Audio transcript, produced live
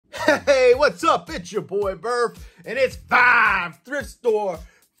Hey, what's up? It's your boy Burf, and it's 5 Thrift Store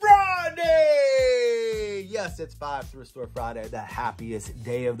Friday! Yes, it's 5 Thrift Store Friday, the happiest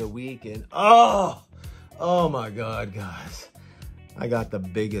day of the week, and oh my God, guys. I got the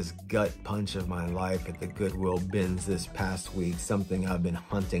biggest gut punch of my life at the Goodwill Bins this past week, something I've been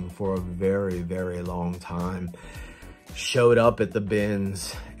hunting for a very, very long time. Showed up at the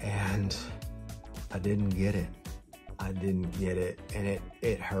bins, and I didn't get it. And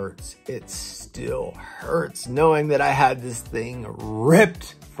it hurts. It still hurts knowing that I had this thing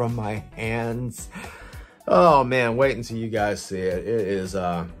ripped from my hands. Oh man, wait until you guys see it. It is,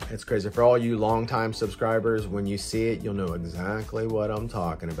 it's crazy. For all you longtime subscribers, when you see it, you'll know exactly what I'm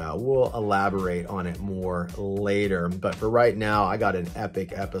talking about. We'll elaborate on it more later. But for right now, I got an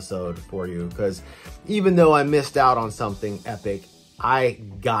epic episode for you because even though I missed out on something epic, I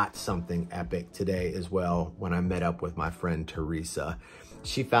got something epic today as well when I met up with my friend Teresa.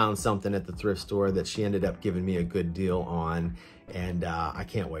 She found something at the thrift store that she ended up giving me a good deal on, and I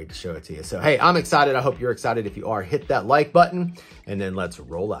can't wait to show it to you. So, hey, I'm excited. I hope you're excited. If you are, hit that like button, and then let's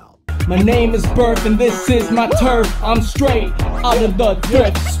roll out. My name is Burf, and this is my turf. I'm straight out of the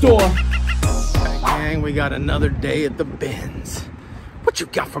thrift store. Gang, we got another day at the bins. What you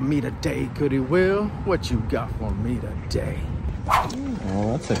got for me today, Goodwill? What you got for me today?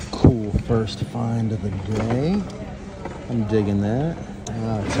 Oh, that's a cool first find of the day. I'm digging that.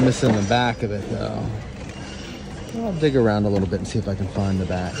 It's missing the back of it though. I'll dig around a little bit and see if I can find the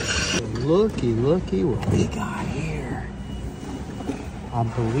back. Looky what we got here. I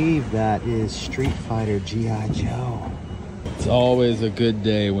believe that is Street Fighter G.I. Joe. It's always a good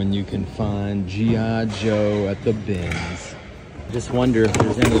day when you can find G.I. Joe at the bins. Just wonder if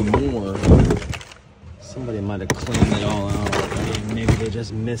there's any more. Somebody might have cleaned it all out. Maybe they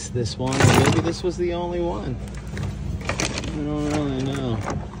just missed this one, or maybe this was the only one. I don't really know.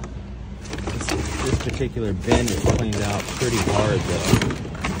 This particular bin is cleaned out pretty hard though.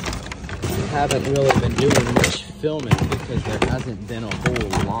 I haven't really been doing much filming because there hasn't been a whole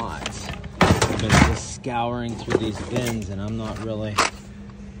lot. I've been just scouring through these bins and I'm not really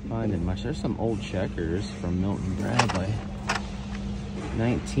finding much. There's some old checkers from Milton Bradley.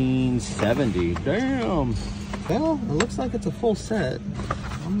 1970, damn. Well, it looks like it's a full set.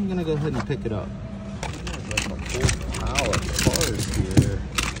 I'm gonna go ahead and pick it up. There's like a full pile of cards here.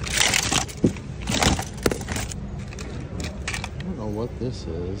 I don't know what this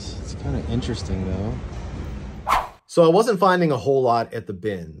is. It's kind of interesting though. So I wasn't finding a whole lot at the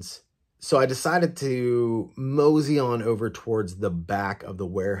bins. So I decided to mosey on over towards the back of the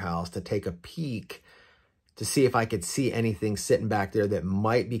warehouse to take a peek to see if I could see anything sitting back there that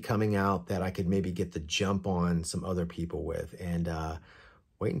might be coming out that I could maybe get the jump on some other people with. And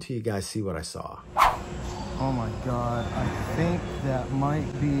wait until you guys see what I saw. Oh my God, I think that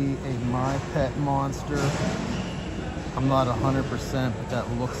might be a My Pet Monster. I'm not 100%, but that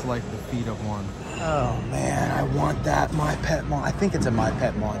looks like the feet of one. Oh man, I want that My Pet Monster. I think it's a My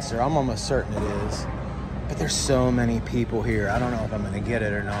Pet Monster. I'm almost certain it is. But there's so many people here. I don't know if I'm gonna get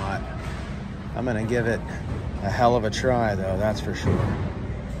it or not. I'm gonna give it a hell of a try though, that's for sure.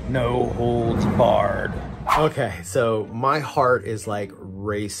 No holds barred. Okay, so my heart is like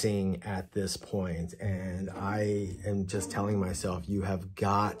racing at this point, and I am just telling myself, you have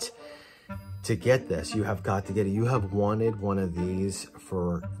got to get this. You have got to get it. You have wanted one of these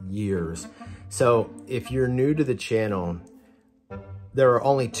for years. So if you're new to the channel, there are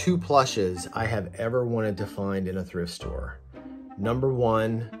only 2 plushes I have ever wanted to find in a thrift store. Number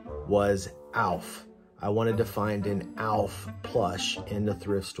 1 was Alf. I wanted to find an Alf plush in the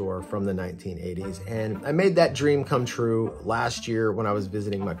thrift store from the 1980s, and I made that dream come true last year when I was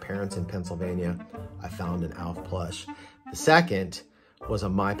visiting my parents in Pennsylvania. I found an Alf plush. The second was a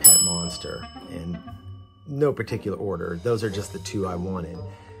My Pet Monster, in no particular order. Those are just the 2 I wanted.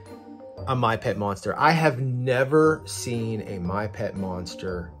 A My Pet Monster. I have never seen a My Pet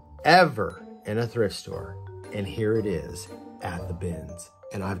Monster ever in a thrift store, and here it is at the bins.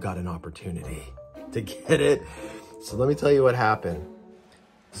 And I've got an opportunity to get it. So let me tell you what happened.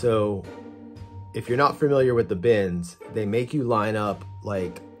 So if you're not familiar with the bins, they make you line up,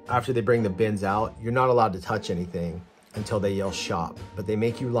 like after they bring the bins out, you're not allowed to touch anything until they yell shop, but they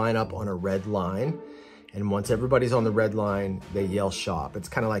make you line up on a red line. And once everybody's on the red line, they yell shop. It's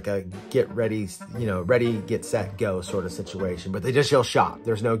kind of like a get ready, you know, ready, get set, go sort of situation, but they just yell shop.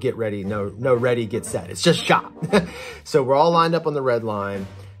 There's no get ready, no ready, get set. It's just shop. So we're all lined up on the red line.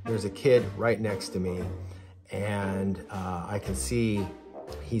 There's a kid right next to me, and I can see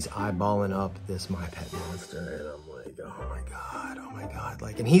he's eyeballing up this My Pet Monster, and I'm like, oh my God.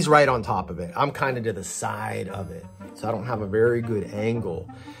 Like, and he's right on top of it. I'm kind of to the side of it, so I don't have a very good angle.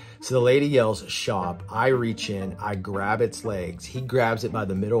 So the lady yells, shop. I reach in, I grab its legs. He grabs it by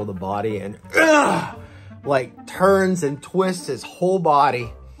the middle of the body and like turns and twists his whole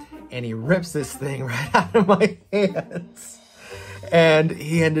body. And he rips this thing right out of my hands. And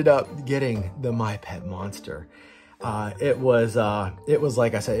he ended up getting the My Pet Monster. It was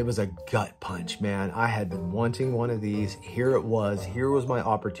like I said, it was a gut punch, man. I had been wanting one of these. Here was my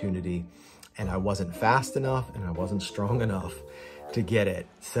opportunity. And I wasn't fast enough and I wasn't strong enough to get it.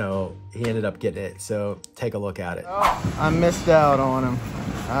 So he ended up getting it. So take a look at it. Oh, I missed out on him.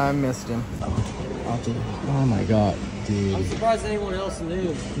 I missed him. Oh my God, dude. I'm surprised anyone else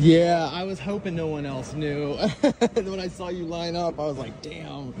knew. Yeah, I was hoping no one else knew. When I saw you line up, I was like,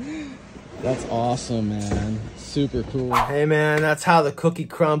 damn. That's awesome, man. Super cool. Hey, man, that's how the cookie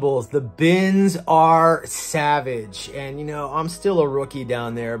crumbles. The bins are savage. And, you know, I'm still a rookie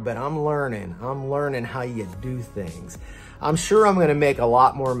down there, but I'm learning. I'm learning how you do things. I'm sure I'm going to make a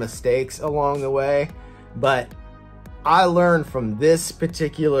lot more mistakes along the way, but I learned from this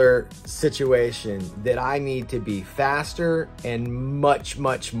particular situation that I need to be faster and much,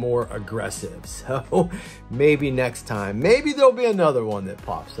 much more aggressive. So maybe next time, maybe there'll be another one that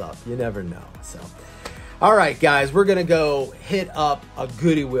pops up. You never know. So, all right, guys, we're going to go hit up a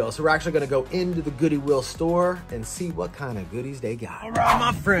Goodwill. So we're actually going to go into the Goodwill store and see what kind of goodies they got. All right,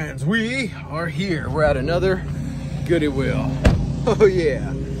 my friends, we are here. We're at another Goodwill. Oh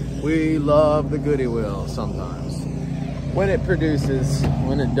yeah, we love the Goodwill sometimes. When it produces,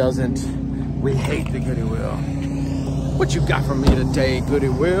 when it doesn't, we hate the Goodwill. What you got for me today,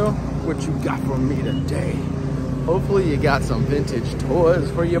 Goodwill? What you got for me today? Hopefully you got some vintage toys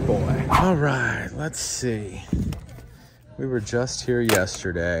for your boy. All right, let's see. We were just here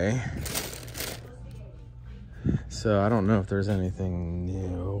yesterday, so I don't know if there's anything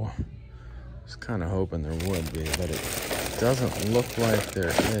new. I was kind of hoping there would be, but it doesn't look like there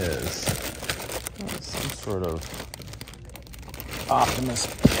is. Some sort of Optimus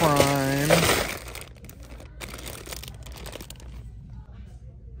Prime.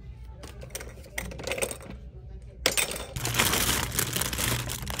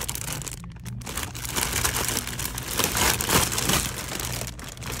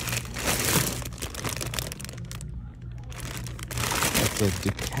 That's a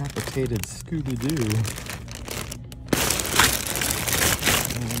decapitated Scooby-Doo.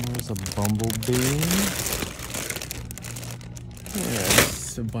 And there's a Bumblebee. Yeah,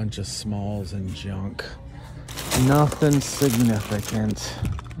 it's a bunch of smalls and junk. Nothing significant.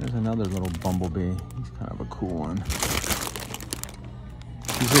 There's another little Bumblebee. He's kind of a cool one.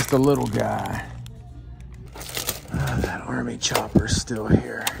 He's just a little guy. That army chopper's still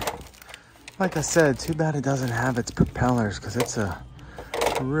here. Like I said, too bad it doesn't have its propellers, because it's a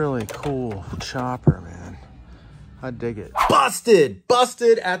really cool chopper, man. I dig it. Busted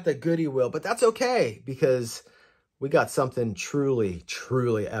at the Goodwill, but that's okay, because we got something truly,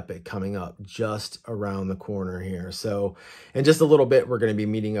 truly epic coming up just around the corner here. So in just a little bit, we're going to be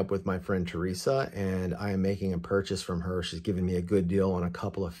meeting up with my friend Teresa, and I am making a purchase from her. She's giving me a good deal on a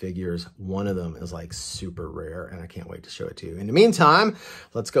couple of figures. One of them is like super rare, and I can't wait to show it to you. In the meantime,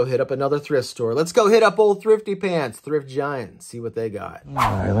 let's go hit up another thrift store. Let's go hit up old Thrifty Pants, Thrift Giant, see what they got. All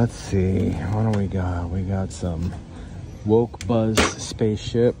right, let's see. What do we got? We got some Woke Buzz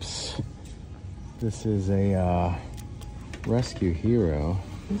spaceships. This is a Rescue Hero.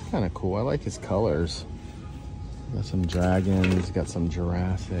 He's kind of cool. I like his colors. Got some dragons, got some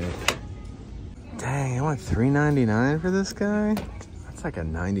Jurassic. Dang, I want $3.99 for this guy? That's like a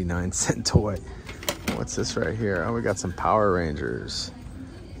 99-cent toy. What's this right here? Oh, we got some Power Rangers.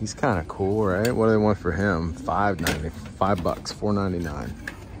 He's kind of cool, right? What do they want for him? $5.90, $5 bucks, $4.99.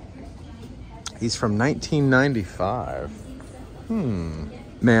 He's from 1995.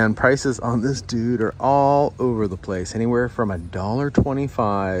 Man, prices on this dude are all over the place. Anywhere from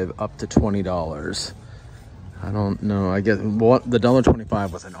 $1.25 up to $20. I don't know. I guess the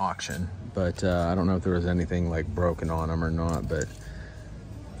 $1.25 was an auction, but I don't know if there was anything like broken on them or not. But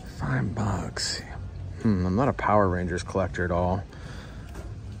 $5 bucks. I'm not a Power Rangers collector at all,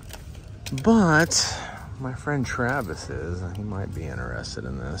 but my friend Travis is. He might be interested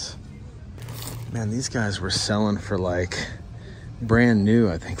in this. Man, these guys were selling for like brand new,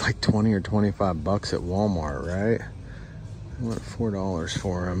 I think like 20 or 25 bucks at Walmart, right? I went $4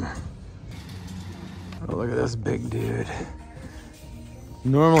 for him. Oh, look at this big dude.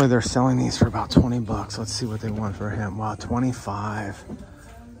 Normally they're selling these for about 20 bucks. Let's see what they want for him. Wow, $25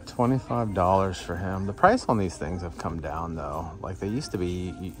 for him. The price on these things have come down though. Like they used to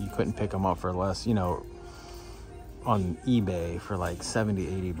be, you couldn't pick them up for less, you know, on eBay for like 70,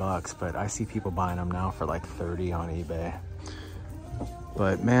 80 bucks, but I see people buying them now for like 30 on eBay.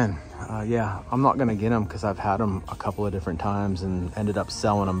 But man, yeah, I'm not gonna get them because I've had them a couple of different times and ended up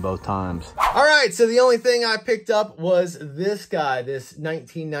selling them both times. All right, so the only thing I picked up was this guy, this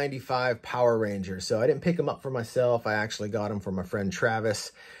 1995 Power Ranger. So I didn't pick him up for myself. I actually got him from my friend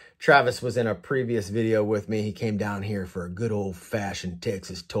Travis. Travis was in a previous video with me. He came down here for a good old-fashioned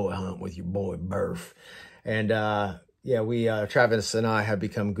Texas toy hunt with your boy Burf. And yeah, Travis and I have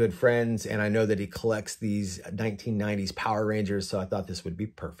become good friends, and I know that he collects these 1990s Power Rangers, so I thought this would be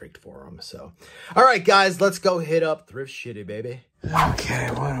perfect for him. So, all right, guys, let's go hit up Thrift Shitty, baby. Okay,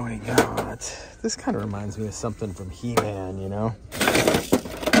 what do we got? This kind of reminds me of something from He-Man, you know?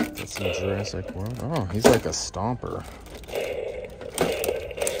 That's some Jurassic World. Oh, he's like a stomper.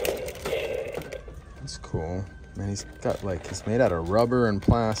 That's cool. Man, he's got like, he's made out of rubber and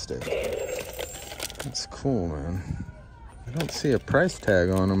plastic. That's cool, man. I don't see a price tag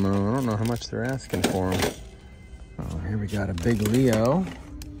on them, though. I don't know how much they're asking for them. Oh, here we got a big Leo.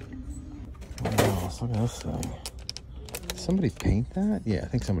 What else? Look at this thing. Did somebody paint that? Yeah, I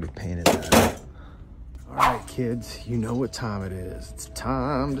think somebody painted that. All right, kids, you know what time it is. It's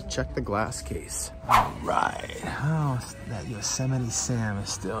time to check the glass case. All right. Oh, that Yosemite Sam is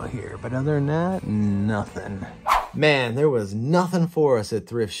still here. But other than that, nothing. Man, there was nothing for us at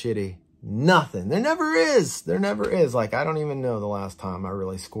Thrift Shitty. Nothing. There never is. There never is. Like, I don't even know the last time I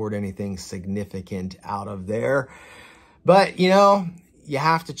really scored anything significant out of there. But, you know, you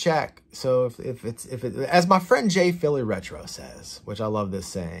have to check. So if it, as my friend Jay Philly Retro says, which I love this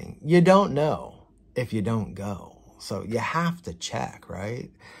saying, you don't know if you don't go. So you have to check,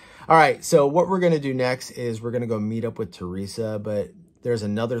 right? All right. So what we're going to do next is we're going to go meet up with Teresa, but there's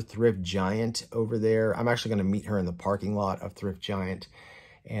another Thrift Giant over there. I'm actually going to meet her in the parking lot of Thrift Giant.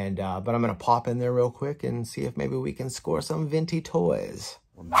 And, but I'm going to pop in there real quick and see if maybe we can score some Vinty toys.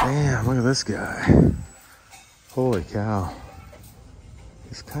 Damn, look at this guy. Holy cow.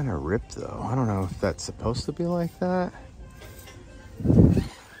 He's kind of ripped though. I don't know if that's supposed to be like that.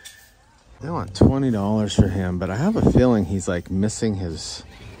 They want $20 for him, but I have a feeling he's like missing his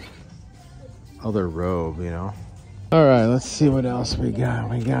other robe, you know? All right, let's see what else we got.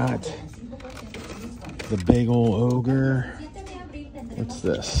 We got the big old ogre. What's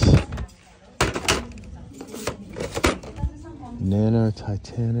this? Nano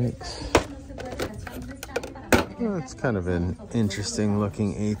Titanics. Oh, it's kind of an interesting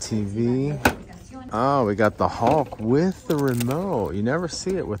looking ATV. Oh, we got the Hulk with the remote. You never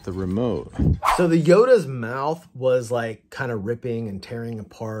see it with the remote. So the Yoda's mouth was like kind of ripping and tearing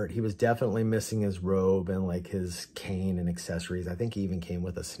apart. He was definitely missing his robe and like his cane and accessories. I think he even came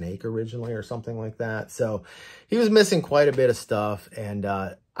with a snake originally or something like that. So he was missing quite a bit of stuff. And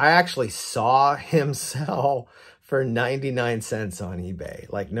I actually saw him sell for 99 cents on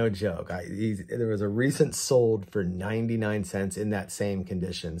eBay. Like, no joke. There was a recent sold for 99 cents in that same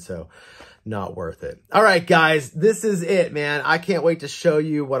condition. So not worth it. All right, guys, this is it, man. I can't wait to show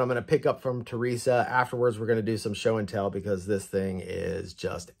you what I'm going to pick up from Teresa. Afterwards, we're going to do some show and tell because this thing is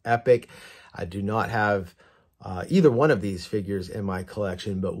just epic. I do not have either one of these figures in my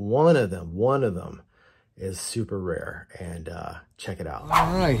collection, but one of them is super rare. And check it out.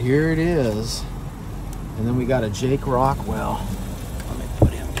 All right, here it is. And then we got a Jake Rockwell. Let me put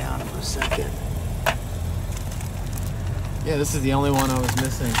him down for a second. Yeah, this is the only one I was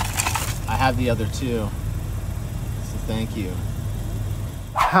missing. I have the other two. So thank you.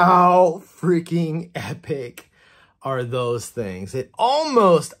 How freaking epic are those things? It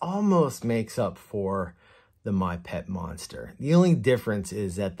almost makes up for the My Pet Monster. The only difference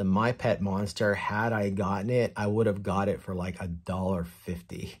is that the My Pet Monster, had I gotten it, I would have got it for like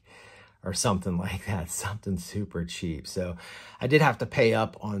 $1.50 or something like that, something super cheap. So I did have to pay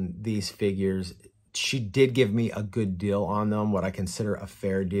up on these figures. She did give me a good deal on them, what I consider a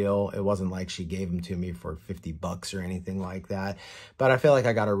fair deal. It wasn't like she gave them to me for 50 bucks or anything like that, but I feel like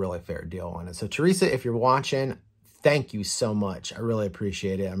I got a really fair deal on it. So Teresa, if you're watching, thank you so much. I really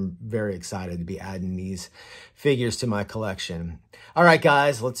appreciate it. I'm very excited to be adding these figures to my collection. All right,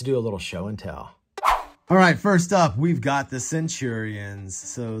 guys, let's do a little show and tell. All right, first up, we've got the Centurions.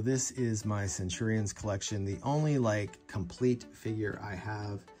 So this is my Centurions collection. The only like complete figure I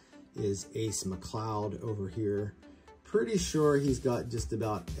have is Ace McCloud over here. Pretty sure he's got just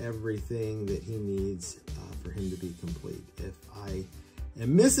about everything that he needs for him to be complete. If I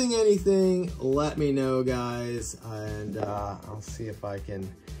am missing anything, let me know, guys, and I'll see if I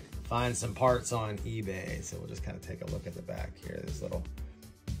can find some parts on eBay. So we'll just kind of take a look at the back here. This little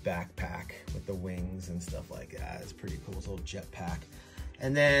backpack with the wings and stuff like that. It's pretty cool. It's a little jetpack.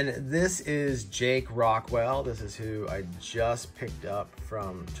 And then this is Jake Rockwell. This is who I just picked up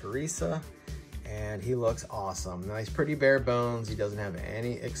from Teresa. and he looks awesome. Nice, pretty bare bones. He doesn't have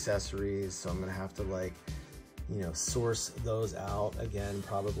any accessories, so I'm gonna have to, like, you know, source those out again,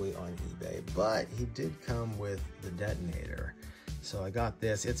 probably on eBay. But he did come with the detonator. So I got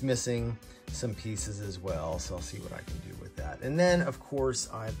this. It's missing some pieces as well, so I'll see what I can do with that. And then, of course,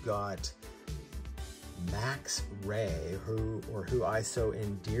 I've got Max Ray, who I so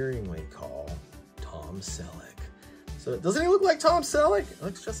endearingly call Tom Selleck. So doesn't he look like Tom Selleck? It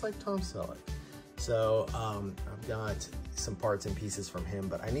looks just like Tom Selleck. So I've got some parts and pieces from him,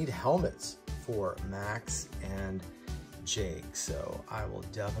 but I need helmets for Max and Jake. So I will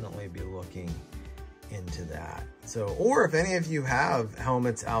definitely be looking into that. So, or if any of you have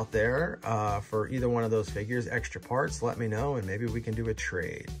helmets out there for either one of those figures, extra parts, let me know and maybe we can do a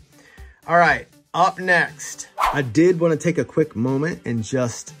trade. All right, up next, I did want to take a quick moment and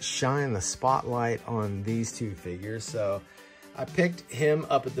just shine the spotlight on these two figures. So I picked him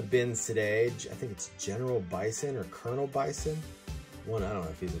up at the bins today. I think it's General Bison or Colonel Bison. One, I don't know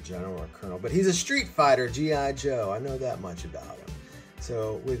if he's a general or a colonel, but he's a Street Fighter G.I. Joe. I know that much about him.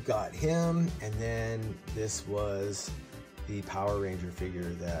 So we've got him, and then this was the Power Ranger figure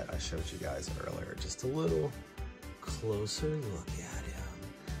that I showed you guys earlier. Just a little closer look at him.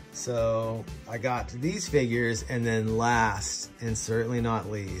 So I got these figures, and then last, and certainly not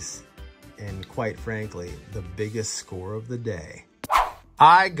least, and quite frankly, the biggest score of the day,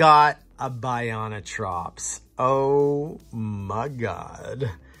 I got a Bionotrops. Oh my God.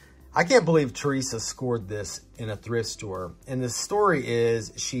 I can't believe Teresa scored this in a thrift store. And the story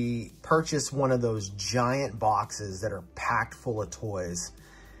is she purchased one of those giant boxes that are packed full of toys.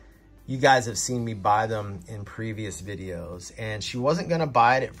 You guys have seen me buy them in previous videos. And she wasn't gonna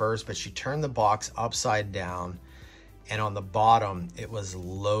buy it at first, but she turned the box upside down. And on the bottom, it was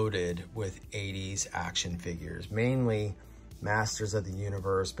loaded with 80s action figures, mainly Masters of the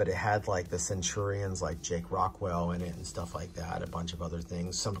Universe, but it had like the Centurions, like Jake Rockwell in it and stuff like that, a bunch of other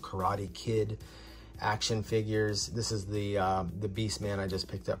things, some Karate Kid action figures. This is the Beast Man I just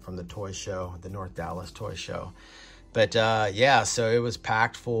picked up from the toy show, the North Dallas toy show. But yeah, so it was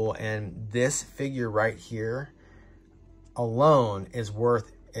packed full, and this figure right here alone is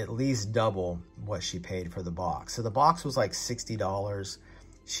worth at least double what she paid for the box. So the box was like $60.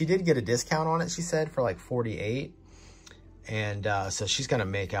 She did get a discount on it, she said, for like $48. And so she's going to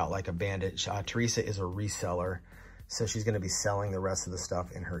make out like a bandit. Teresa is a reseller, so she's going to be selling the rest of the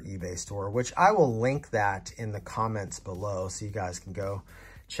stuff in her eBay store, which I will link that in the comments below so you guys can go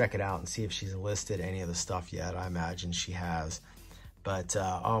check it out and see if she's listed any of the stuff yet. I imagine she has. But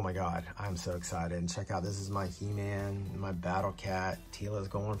oh my God, I'm so excited. And check out, this is my He-Man, my Battle Cat. Tila's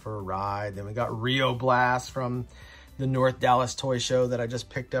going for a ride. Then we got Rio Blast from the North Dallas toy show that I just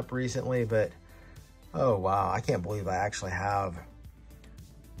picked up recently. But oh wow, I can't believe I actually have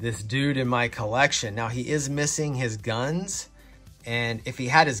this dude in my collection. Now he is missing his guns, and if he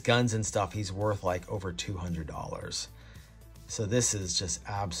had his guns and stuff, he's worth like over $200. So this is just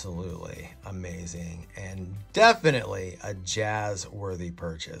absolutely amazing and definitely a jazz-worthy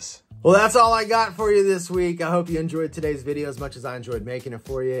purchase. Well, that's all I got for you this week. I hope you enjoyed today's video as much as I enjoyed making it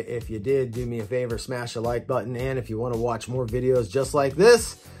for you. If you did, do me a favor, smash the like button. And if you want to watch more videos just like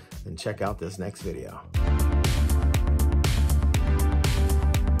this, then check out this next video.